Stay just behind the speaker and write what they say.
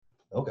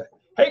Okay.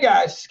 Hey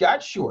guys,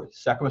 Scott Short,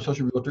 Sacramento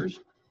Social Realtors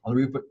on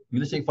the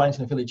Real Estate Finance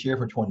and Affiliate Chair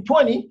for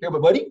 2020. Here, my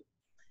buddy.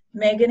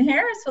 Megan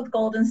Harris with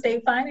Golden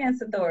State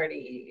Finance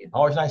Authority.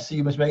 Always nice to see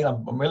you, Miss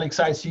Megan. I'm really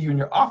excited to see you in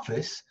your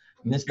office.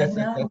 And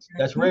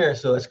that's rare,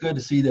 so it's good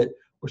to see that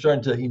we're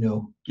starting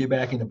to, get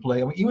back into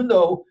play. I mean, even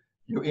though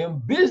you're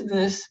in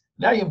business,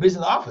 now you're in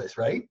business office,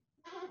 right?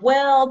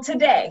 Well,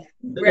 today.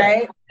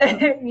 Right?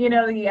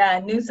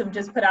 The Newsom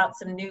just put out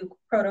some new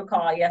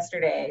protocol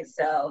yesterday,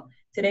 so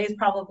today's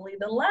probably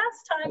the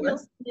last time you'll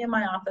see me in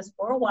my office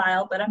for a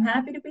while, but I'm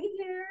happy to be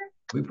here.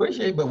 We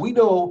appreciate it, but we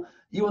know,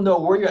 even though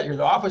where you're at your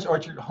office or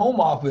at your home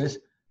office,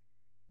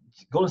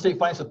 Golden State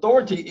Finance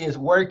Authority is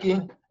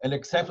working and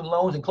accepting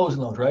loans and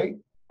closing loans, right?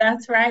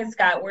 That's right,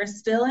 Scott. We're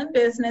still in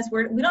business.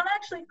 We don't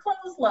actually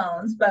close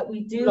loans, but we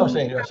do. No, I'm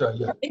saying, sorry,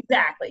 yeah.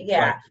 Exactly,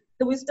 yeah. Right.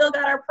 So we still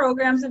got our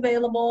programs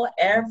available.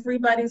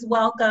 Everybody's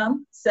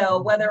welcome.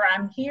 So whether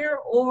I'm here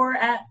or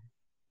at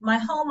my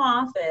home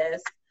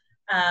office,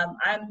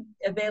 I'm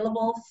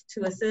available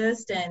to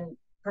assist and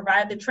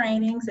provide the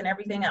trainings and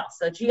everything else.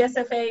 So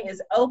GSFA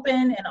is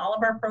open and all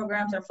of our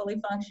programs are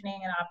fully functioning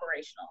and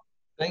operational.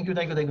 Thank you.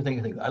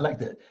 I like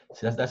that.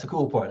 So that's the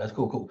cool part. That's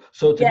cool.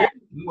 So today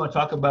we want to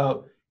talk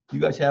about, you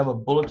guys have a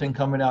bulletin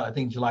coming out, I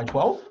think July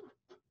 12th?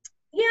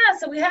 Yeah,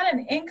 so we had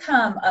an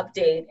income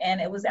update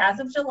and it was as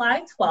of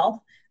July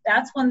 12th.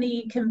 That's when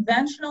the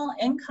conventional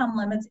income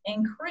limits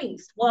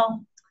increased.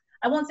 Well,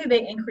 I won't say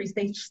they increased,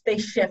 they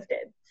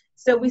shifted.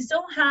 So we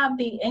still have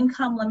the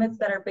income limits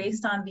that are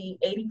based on the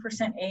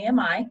 80%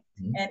 AMI,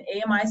 and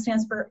AMI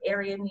stands for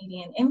area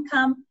median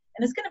income,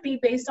 and it's going to be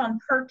based on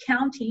per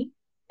county,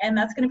 and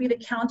that's going to be the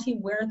county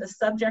where the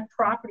subject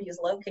property is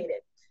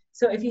located.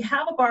 So if you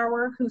have a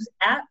borrower who's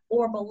at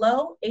or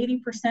below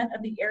 80%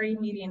 of the area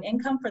median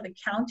income for the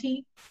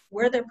county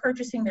where they're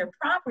purchasing their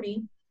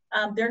property,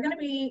 they're going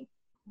to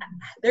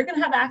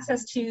have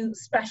access to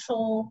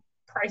special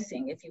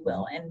pricing, if you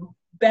will, and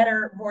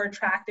better, more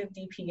attractive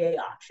DPA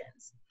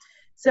options.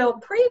 So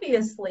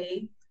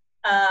previously,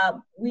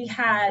 we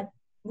had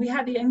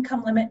the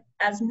income limit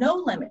as no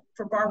limit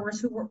for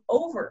borrowers who were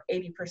over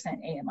 80%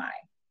 AMI.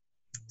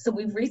 So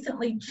we've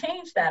recently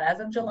changed that as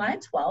of July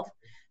 12th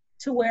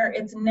to where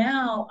it's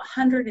now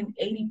 180%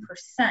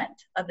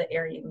 of the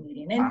area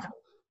median income. Wow.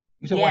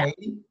 You said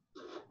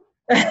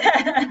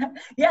 180?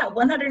 Yeah,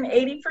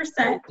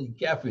 180%.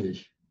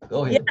 Catfish.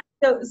 Go ahead.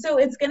 Yeah, so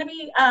it's going to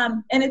be,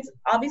 and it's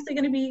obviously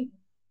going to be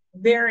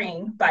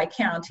varying by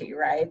county,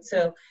 right?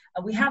 So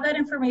we have that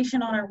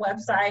information on our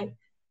website,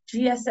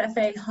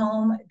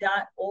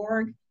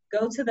 gsfahome.org.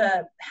 Go to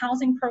the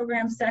housing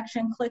program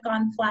section, click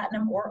on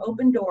Platinum or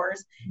Open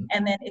Doors,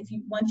 and then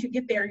once you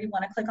get there, you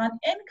want to click on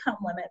income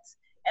limits,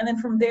 and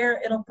then from there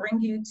it'll bring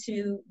you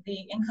to the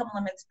income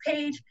limits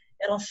page.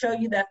 It'll show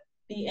you that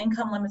the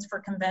income limits for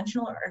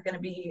conventional are going to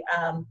be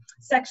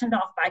sectioned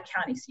off by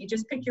county. So you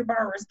just pick your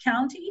borrower's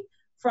county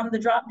from the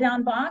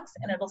drop-down box,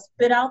 and it'll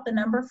spit out the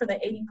number for the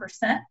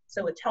 80%.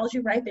 So it tells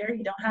you right there.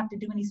 You don't have to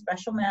do any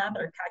special math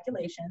or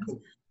calculations.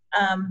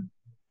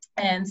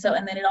 And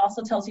then it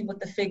also tells you what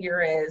the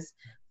figure is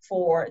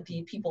for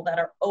the people that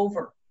are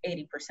over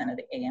 80% of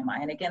the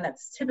AMI. And again,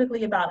 that's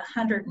typically about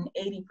 180%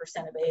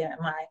 of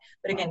AMI.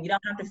 But again, you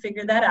don't have to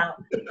figure that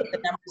out.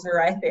 The numbers are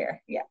right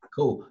there. Yeah.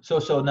 Cool. So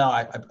now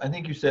I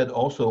think you said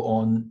also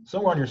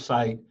somewhere on your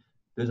site,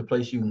 there's a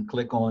place you can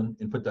click on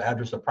and put the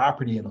address of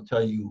property, and it'll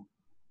tell you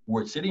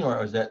where it's sitting,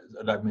 or did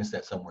I miss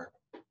that somewhere?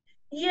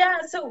 Yeah,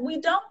 so we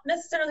don't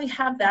necessarily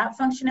have that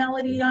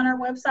functionality on our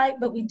website,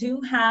 but we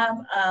do have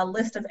a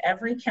list of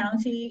every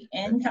county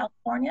in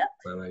California.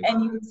 Right.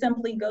 And you would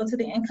simply go to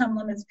the income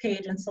limits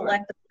page and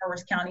select the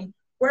borrower's county,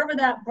 wherever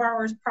that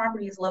borrower's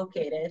property is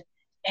located,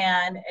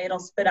 and it'll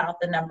spit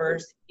out the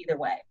numbers either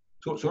way.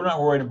 So we're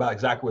not worried about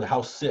exactly where the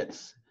house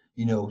sits,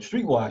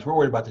 streetwise. We're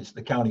worried about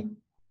the county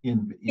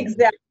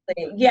Exactly.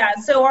 Yeah.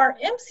 So our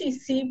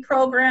MCC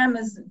program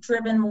is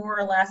driven more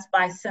or less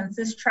by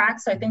census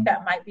tracts. So I think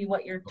that might be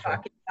what you're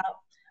talking about.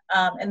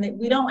 And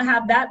we don't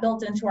have that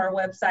built into our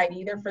website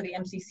either for the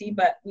MCC,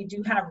 but we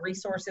do have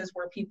resources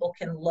where people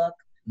can look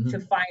to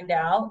find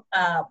out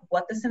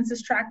what the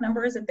census tract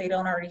number is if they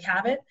don't already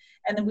have it.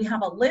 And then we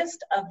have a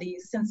list of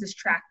these census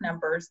tract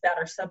numbers that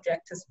are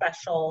subject to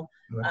special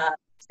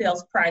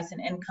sales price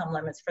and income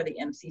limits for the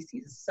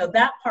MCCs. So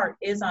that part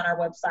is on our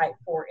website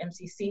for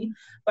MCC,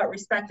 but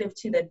respective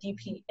to the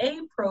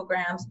DPA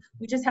programs,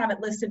 we just have it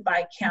listed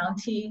by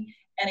county.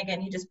 And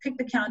again, you just pick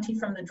the county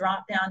from the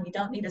drop down. You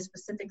don't need a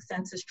specific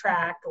census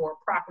tract or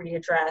property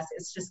address.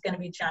 It's just going to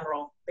be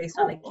general based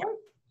on the county.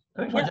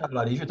 That makes my job a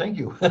lot easier. Thank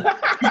you.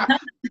 I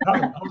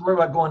don't worry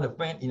about going to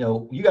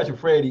you guys are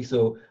Freddie,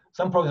 so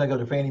some programs I go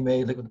to Fannie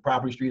Mae, look at the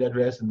property street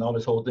address and all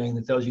this whole thing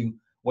that tells you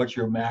what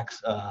your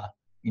max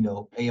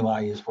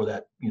AMI is for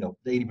that, the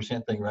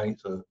 80% thing, right?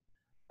 So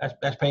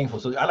that's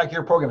painful. So I like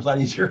your program. It's a lot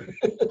easier.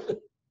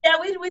 Yeah,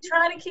 we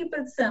try to keep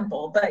it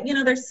simple, but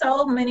there's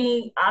so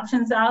many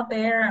options out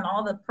there and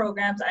all the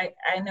programs. I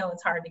know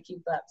it's hard to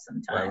keep up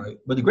sometimes. Right.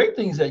 But the great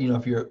thing is that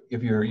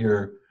if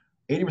you're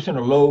 80%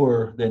 or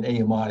lower than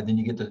AMI, then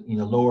you get the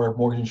lower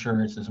mortgage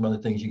insurance and some other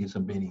things. You get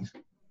some bennies.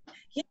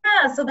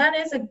 Yeah, so that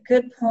is a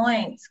good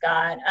point,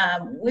 Scott.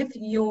 With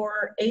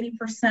your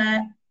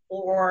 80%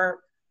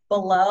 or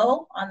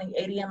below on the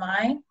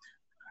AMI,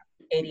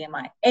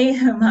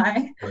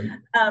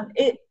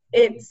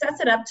 it sets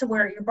it up to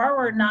where your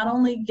borrower not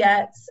only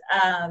gets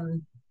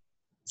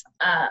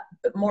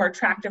more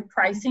attractive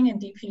pricing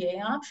and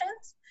DPA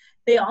options,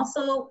 they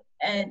also,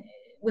 and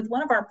with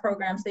one of our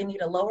programs, they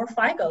need a lower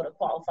FICO to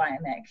qualify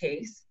in that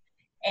case.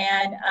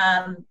 And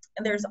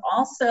there's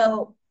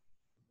also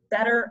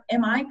better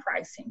MI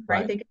pricing,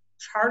 right? They get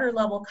charter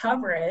level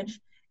coverage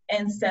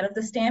instead of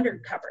the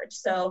standard coverage.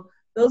 So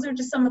those are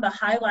just some of the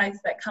highlights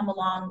that come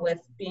along with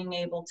being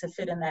able to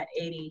fit in that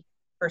 80%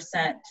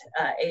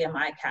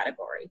 AMI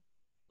category.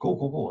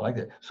 Cool. I like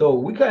that. So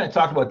we kind of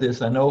talked about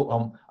this. I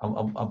know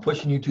I'm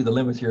pushing you to the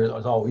limits here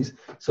as always.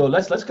 So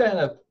let's kind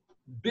of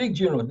big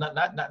general, not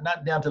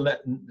down to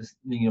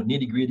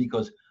nitty gritty,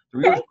 because the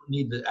realtors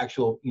need the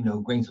actual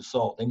grains of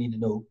salt. They need to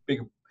know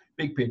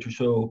big picture.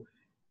 So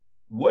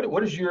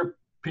what is your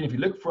opinion if you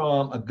look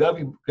from a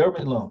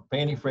government loan,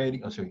 Fannie,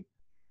 Freddie,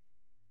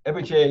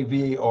 FHA,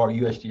 VA, or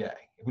USDA?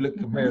 If we look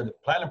compare the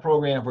Platinum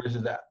program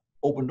versus that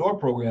Open Door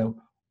program,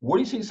 what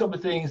do you see some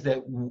of the things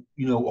that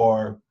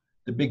are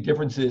the big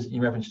differences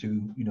in reference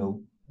to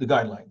the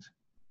guidelines?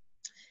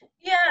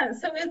 Yeah,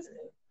 so it's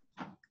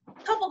a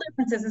couple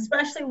differences,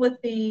 especially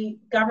with the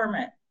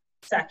government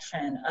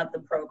section of the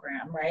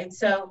program, right?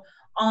 So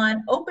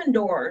on Open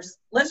Doors,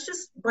 let's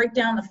just break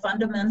down the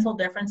fundamental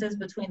differences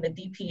between the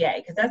DPA,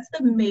 because that's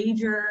the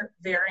major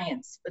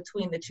variance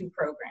between the two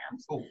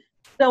programs. Cool.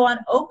 So on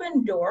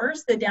Open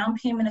Doors, the down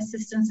payment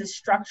assistance is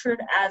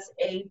structured as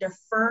a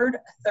deferred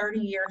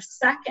 30-year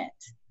second.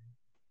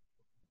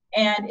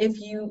 And if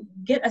you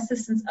get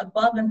assistance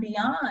above and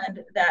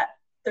beyond that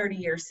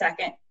 30-year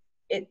second,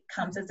 it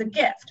comes as a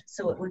gift.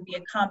 So it would be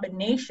a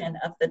combination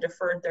of the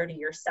deferred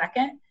 30-year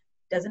second,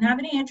 doesn't have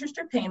any interest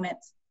or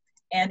payments,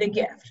 and a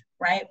gift,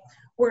 right?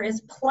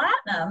 Whereas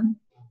Platinum,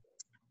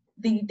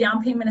 the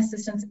down payment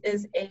assistance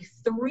is a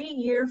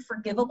 3-year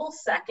forgivable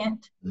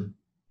second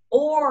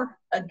or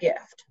a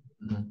gift,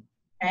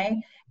 okay?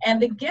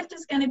 And the gift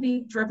is going to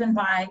be driven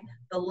by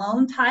the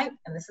loan type,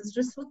 and this is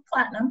just with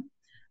Platinum,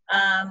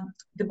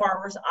 the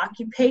borrower's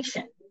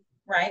occupation,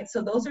 right?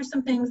 So those are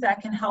some things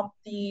that can help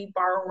the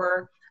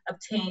borrower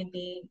obtain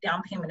the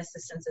down payment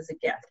assistance as a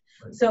gift.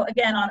 Right. So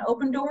again, on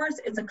Open Doors,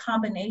 it's a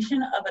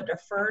combination of a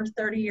deferred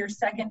 30-year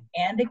second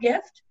and a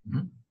gift.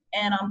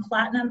 And on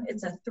Platinum,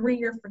 it's a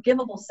 3-year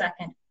forgivable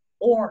second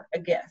or a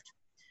gift.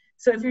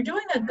 So if you're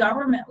doing a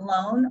government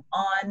loan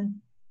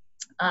on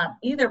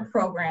either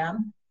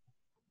program,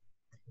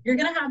 you're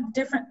going to have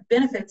different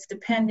benefits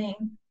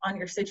depending on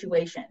your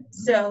situation.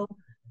 So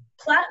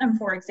Platinum,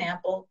 for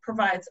example,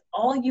 provides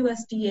all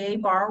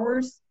USDA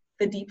borrowers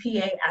the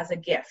DPA as a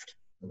gift.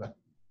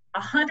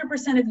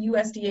 100% of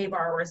USDA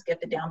borrowers get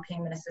the down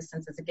payment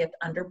assistance as a gift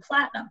under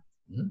Platinum.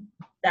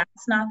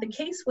 That's not the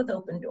case with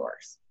Open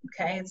Doors,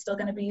 okay? It's still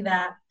going to be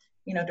that,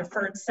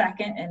 deferred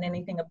second, and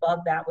anything above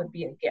that would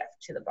be a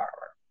gift to the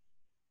borrower.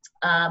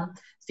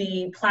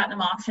 The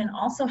Platinum option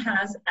also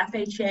has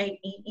FHA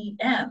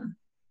EEM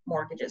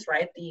mortgages,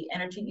 right? The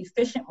energy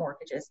efficient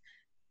mortgages.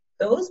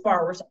 Those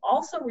borrowers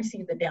also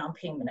receive the down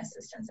payment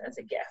assistance as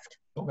a gift.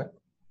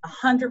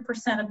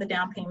 100% of the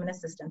down payment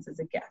assistance is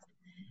a gift.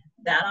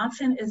 That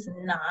option is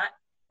not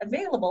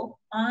available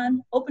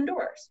on Open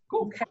Doors.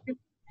 Okay.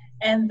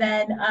 And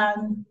then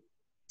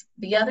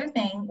the other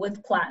thing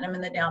with Platinum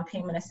and the down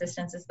payment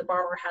assistance is the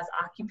borrower has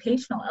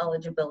occupational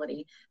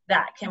eligibility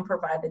that can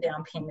provide the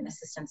down payment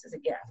assistance as a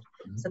gift.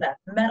 So that's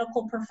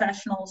medical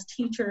professionals,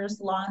 teachers,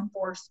 law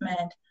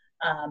enforcement,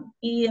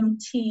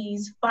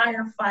 EMTs,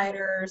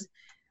 firefighters,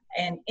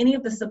 and any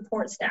of the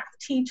support staff,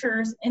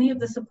 teachers, any of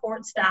the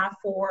support staff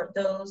for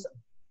those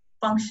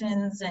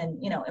functions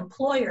and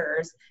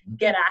employers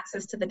get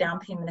access to the down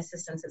payment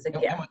assistance as a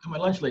gift. My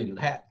lunch lady,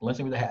 the hat, lunch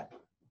lady with the hat.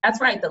 That's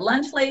right, the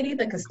lunch lady,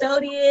 the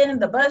custodian,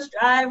 the bus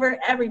driver,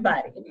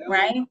 everybody,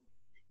 right?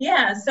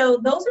 Yeah, so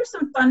those are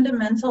some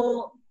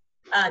fundamental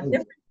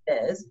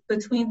differences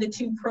between the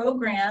two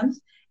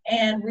programs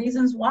and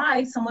reasons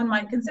why someone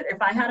might consider.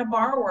 If I had a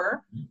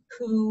borrower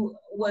who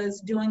was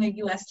doing a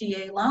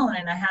USDA loan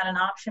and I had an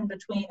option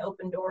between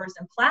Open Doors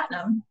and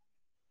Platinum,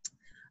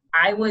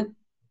 I would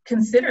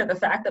consider the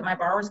fact that my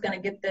borrower is going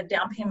to get the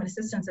down payment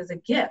assistance as a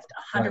gift,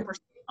 100%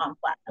 on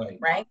Platinum,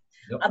 right?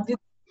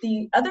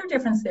 The other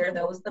difference there,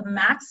 though, is the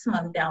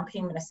maximum down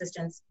payment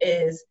assistance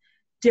is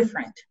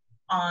different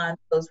on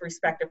those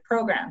respective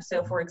programs.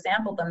 So, for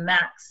example, the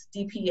max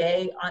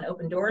DPA on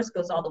Open Doors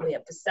goes all the way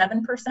up to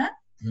 7%,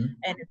 and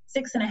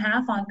it's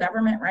 6.5% on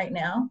government right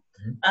now,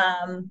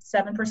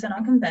 7%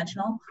 on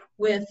conventional.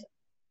 With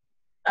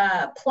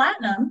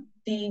Platinum,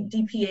 the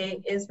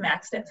DPA is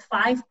maxed at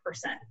 5%.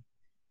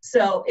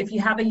 So if you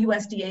have a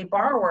USDA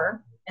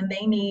borrower and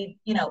they need,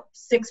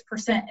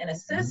 6% in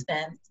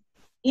assistance,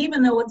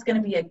 even though it's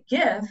going to be a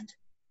gift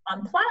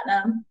on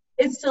Platinum,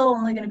 it's still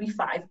only going to be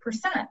 5%.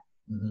 So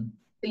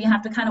you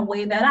have to kind of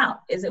weigh that out.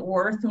 Is it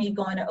worth me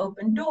going to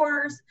Open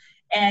Doors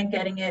and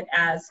getting it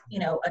as,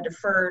 a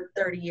deferred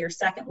 30-year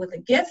second with a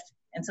gift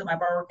and so my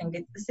borrower can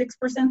get the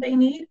 6% they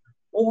need?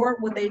 Or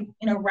would they,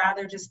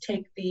 rather just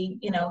take the,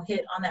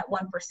 hit on that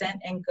 1%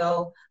 and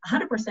go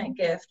 100%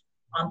 gift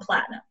on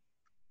Platinum?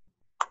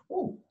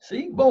 Oh,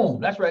 see, boom,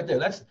 that's right there.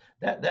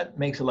 That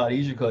makes it a lot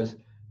easier because,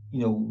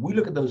 we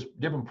look at those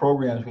different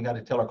programs. We got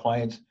to tell our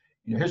clients,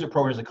 here's the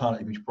programs that come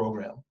out of each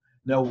program.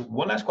 Now,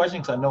 one last question,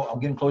 because I know I'm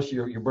getting close to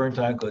your burn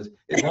time because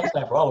it's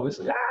lunchtime for all of us.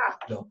 So,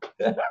 no.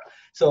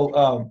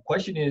 So,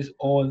 question is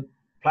on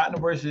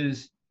Platinum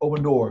versus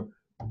Open Door.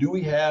 Do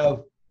we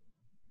have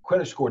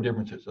credit score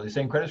differences? Are they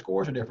same credit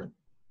scores or different?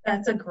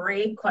 That's a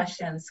great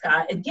question,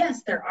 Scott. And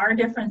yes, there are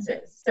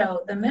differences.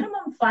 So the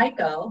minimum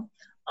FICO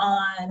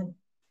on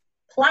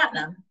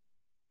Platinum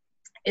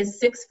is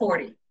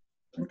 640.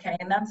 Okay,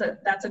 and that's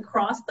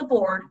across the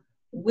board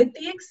with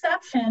the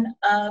exception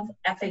of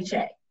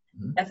FHA.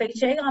 Mm-hmm.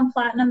 FHA on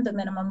Platinum, the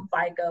minimum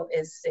FICO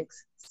is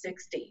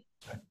 660.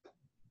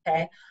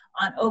 Okay,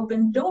 on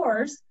Open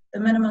Doors, the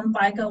minimum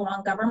FICO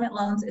on government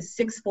loans is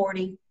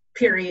 640,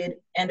 period,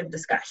 end of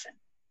discussion.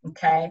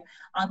 Okay,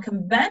 on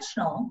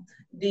conventional,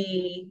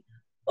 the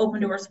Open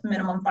Doors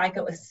minimum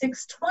FICO is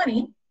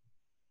 620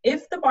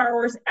 if the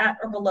borrower is at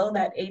or below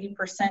that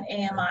 80%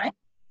 AMI.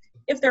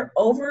 If they're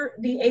over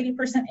the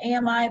 80%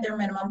 AMI, their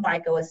minimum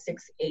FICO is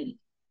 680.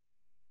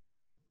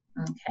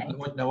 Okay.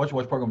 Now,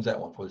 which program is that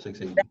one for the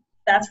 680?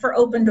 That's for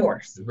Open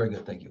Doors. Very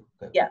good, thank you.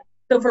 Okay. Yeah.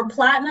 So for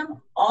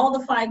Platinum, all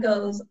the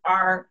FICOs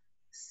are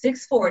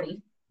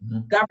 640,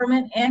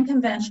 government and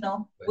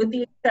conventional, with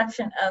the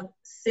exception of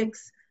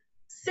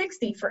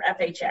 660 for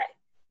FHA.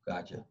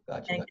 Gotcha.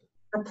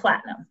 For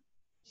Platinum.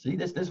 See,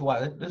 this is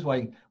why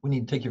we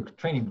need to take your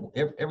training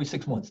every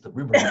 6 months. The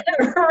river.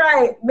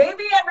 Right.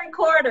 Maybe every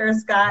quarter,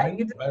 Scott.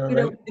 Right.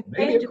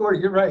 Maybe every quarter.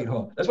 You're right,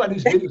 huh? That's why I do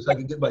these videos so I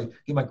can get my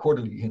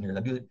quarterly in here. I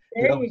do it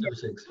every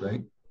 6,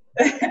 right?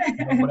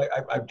 But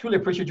I truly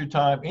appreciate your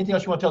time. Anything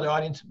else you want to tell the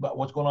audience about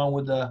what's going on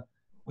with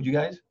you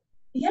guys?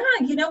 Yeah,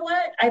 you know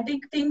what? I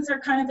think things are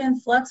kind of in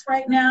flux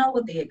right now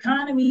with the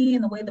economy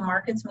and the way the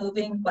market's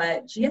moving,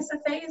 but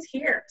GSFA is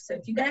here. So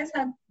if you guys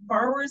have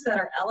borrowers that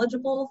are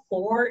eligible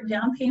for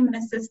down payment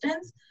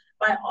assistance,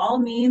 by all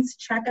means,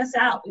 check us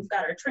out. We've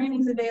got our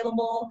trainings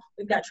available.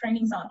 We've got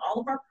trainings on all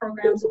of our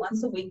programs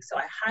once a week. So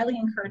I highly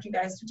encourage you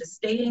guys to just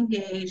stay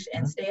engaged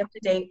and stay up to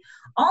date.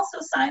 Also,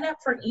 sign up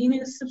for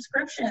e-news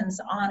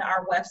subscriptions on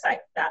our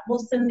website. That will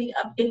send the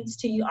updates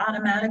to you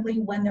automatically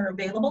when they're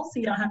available, so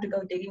you don't have to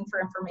go digging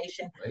for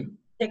information. Right.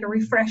 Take a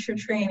refresher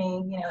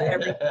training,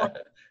 every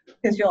quarter,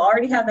 because you'll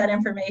already have that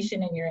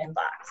information in your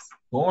inbox.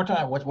 One more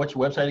time, what's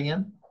your website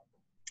again?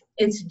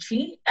 It's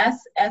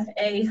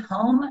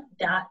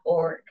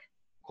gsfahome.org.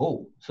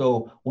 Cool.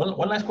 So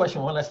one last question,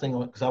 one last thing,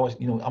 because I'm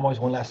always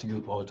one last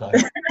group all the time.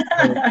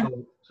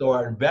 So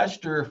our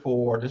investor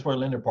for this is where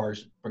lender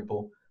parts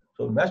people.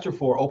 So investor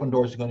for Open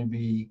Doors is going to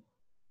be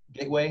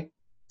Gateway.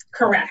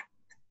 Correct.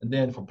 And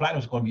then for Platinum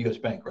is going to be US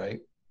Bank,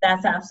 right?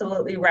 That's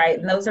absolutely right.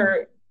 And those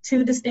are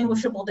two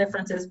distinguishable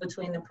differences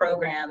between the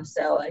programs.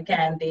 So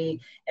again, the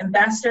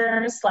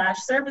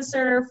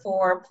investor/servicer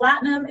for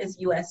Platinum is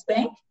US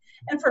Bank.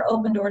 And for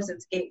Open Doors,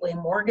 it's Gateway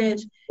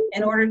Mortgage.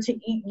 In order to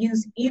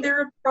use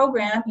either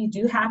program, you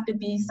do have to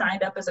be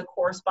signed up as a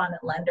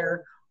correspondent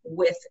lender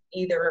with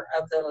either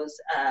of those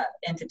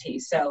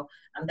entities. So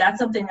that's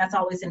something that's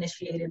always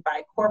initiated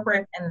by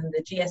corporate, and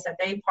the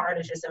GSFA part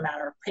is just a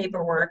matter of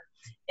paperwork.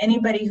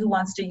 Anybody who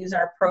wants to use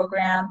our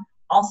program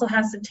also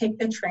has to take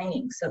the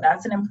training. So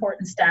that's an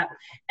important step.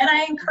 And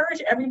I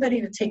encourage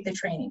everybody to take the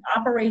training,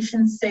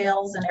 operations,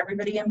 sales, and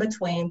everybody in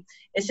between.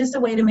 It's just a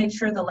way to make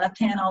sure the left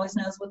hand always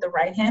knows what the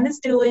right hand is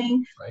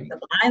doing. Right. The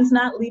blind's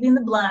not leading the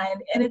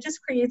blind. And it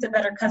just creates a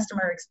better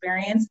customer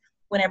experience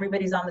when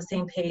everybody's on the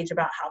same page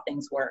about how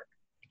things work.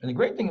 And the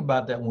great thing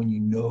about that, when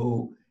you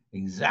know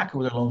exactly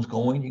where their loan's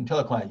going, you can tell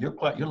a client, your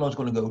loan's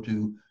going to go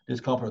to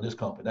this company or this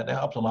company. That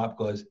helps a lot,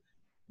 because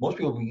most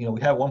people,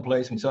 we have one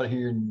place, and we sell it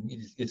here, and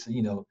it's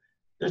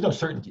there's no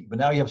certainty, but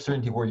now you have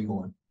certainty where you're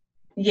going.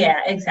 Yeah,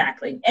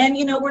 exactly. And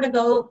you know where to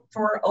go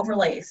for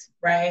overlays,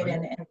 right?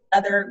 And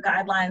other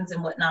guidelines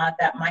and whatnot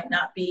that might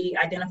not be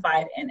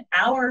identified in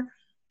our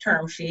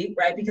term sheet,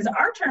 right? Because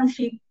our term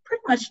sheet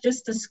pretty much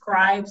just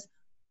describes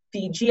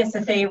the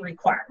GSFA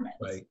requirements.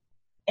 Right.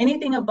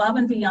 Anything above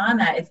and beyond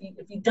that, if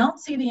you don't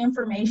see the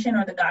information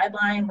or the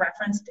guideline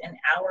referenced in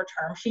our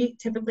term sheet,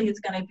 typically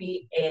it's going to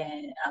be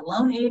a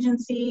loan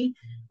agency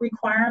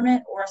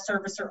requirement or a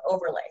servicer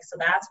overlay. So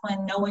that's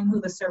when knowing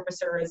who the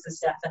servicer is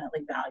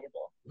definitely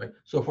valuable. Right.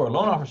 So for our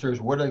loan officers,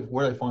 where do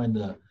they find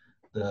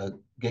the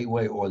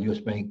Gateway or the US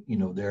Bank,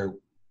 their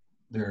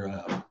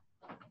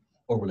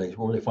overlays?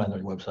 Where will they find their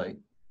website?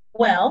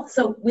 Well,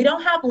 so we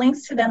don't have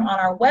links to them on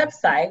our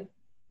website.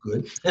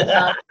 Good.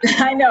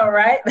 I know,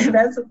 right?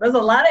 There's a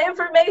lot of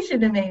information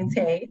to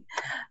maintain,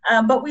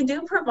 but we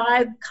do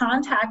provide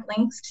contact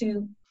links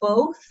to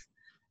both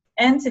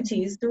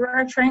entities through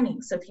our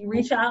training. So if you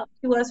reach out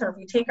to us, or if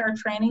you take our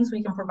trainings,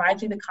 we can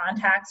provide you the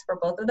contacts for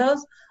both of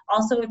those.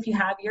 Also, if you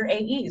have your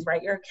AEs,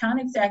 right, your account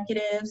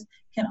executives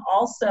can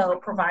also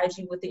provide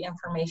you with the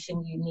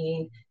information you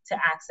need to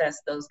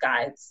access those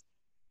guides.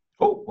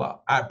 Oh,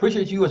 well, I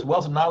appreciate you as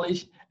wealth of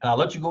knowledge, and I'll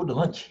let you go to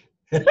lunch.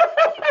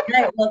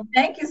 Right. Well,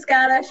 thank you,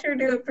 Scott. I sure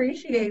do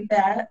appreciate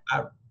that.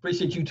 I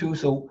appreciate you too.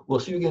 So we'll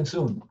see you again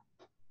soon.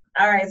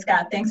 All right,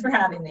 Scott. Thanks for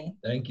having me.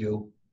 Thank you.